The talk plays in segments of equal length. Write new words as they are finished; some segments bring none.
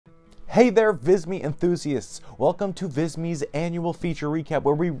Hey there, Visme enthusiasts! Welcome to Visme's annual feature recap,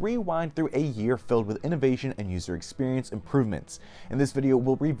 where we rewind through a year filled with innovation and user experience improvements. In this video,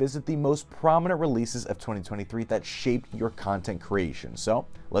 we'll revisit the most prominent releases of 2023 that shaped your content creation. So,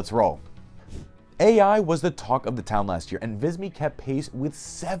 let's roll. AI was the talk of the town last year, and Visme kept pace with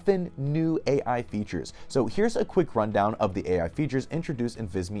 7 new AI features. So here's a quick rundown of the AI features introduced in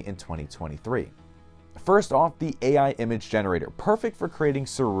Visme in 2023. First off, the AI image generator, perfect for creating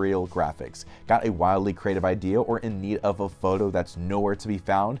surreal graphics. Got a wildly creative idea or in need of a photo that's nowhere to be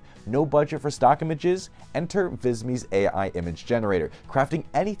found? No budget for stock images? Enter Visme's AI image generator, crafting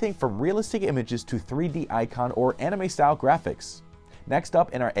anything from realistic images to 3D icon or anime-style graphics. Next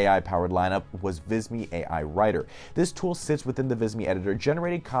up in our AI-powered lineup was Visme AI Writer. This tool sits within the Visme editor,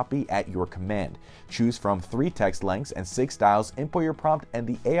 generating copy at your command. Choose from 3 text lengths and 6 styles, input your prompt, and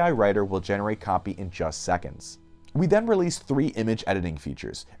the AI Writer will generate copy in just seconds. We then released 3 image editing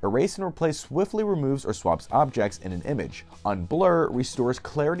features. Erase and Replace swiftly removes or swaps objects in an image. Unblur restores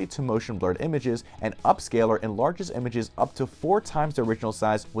clarity to motion blurred images, and Upscaler enlarges images up to 4 times the original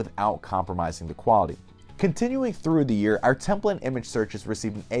size without compromising the quality. Continuing through the year, our template and image searches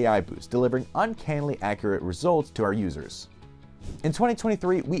received an AI boost, delivering uncannily accurate results to our users. In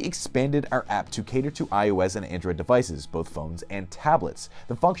 2023, we expanded our app to cater to iOS and Android devices, both phones and tablets.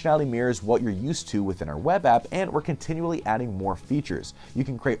 The functionality mirrors what you're used to within our web app, and we're continually adding more features. You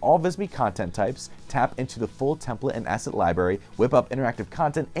can create all Visme content types, tap into the full template and asset library, whip up interactive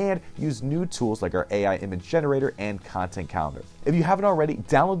content, and use new tools like our AI image generator and content calendar. If you haven't already,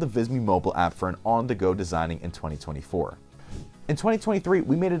 download the Visme mobile app for an on-the-go designing in 2024. In 2023,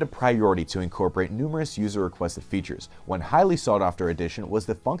 we made it a priority to incorporate numerous user-requested features. One highly sought-after addition was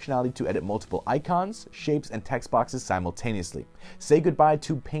the functionality to edit multiple icons, shapes, and text boxes simultaneously. Say goodbye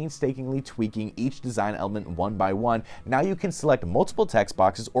to painstakingly tweaking each design element one by one. Now you can select multiple text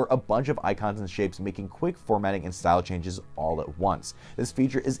boxes or a bunch of icons and shapes, making quick formatting and style changes all at once. This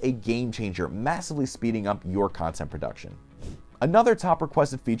feature is a game changer, massively speeding up your content production. Another top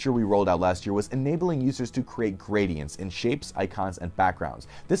requested feature we rolled out last year was enabling users to create gradients in shapes, icons, and backgrounds.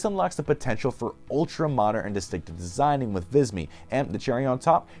 This unlocks the potential for ultra-modern and distinctive designing with Visme, and the cherry on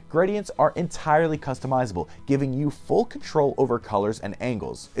top, gradients are entirely customizable, giving you full control over colors and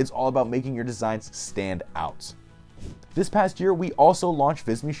angles. It's all about making your designs stand out. This past year, we also launched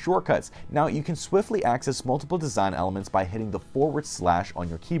Visme Shortcuts. Now you can swiftly access multiple design elements by hitting the / on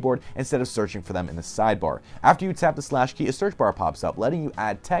your keyboard instead of searching for them in the sidebar. After you tap the / key, a search bar pops up, letting you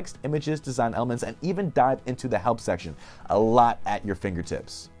add text, images, design elements, and even dive into the help section. A lot at your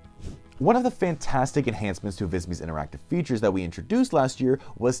fingertips. One of the fantastic enhancements to Visme's interactive features that we introduced last year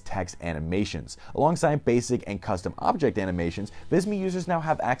was text animations. Alongside basic and custom object animations, Visme users now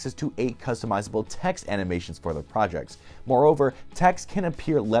have access to 8 customizable text animations for their projects. Moreover, text can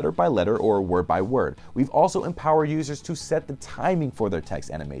appear letter by letter or word by word. We've also empowered users to set the timing for their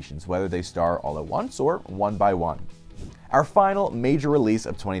text animations, whether they start all at once or one by one. Our final major release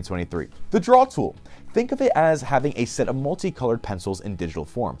of 2023, the Draw tool. Think of it as having a set of multicolored pencils in digital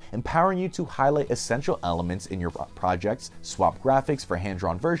form, empowering you to highlight essential elements in your projects, swap graphics for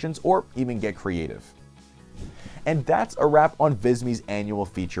hand-drawn versions, or even get creative. And that's a wrap on Visme's annual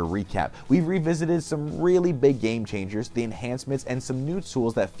feature recap. We've revisited some really big game changers, the enhancements, and some new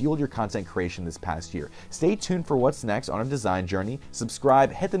tools that fueled your content creation this past year. Stay tuned for what's next on our design journey.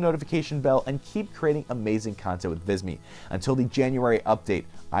 Subscribe, hit the notification bell, and keep creating amazing content with Visme. Until the January update,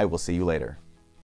 I will see you later.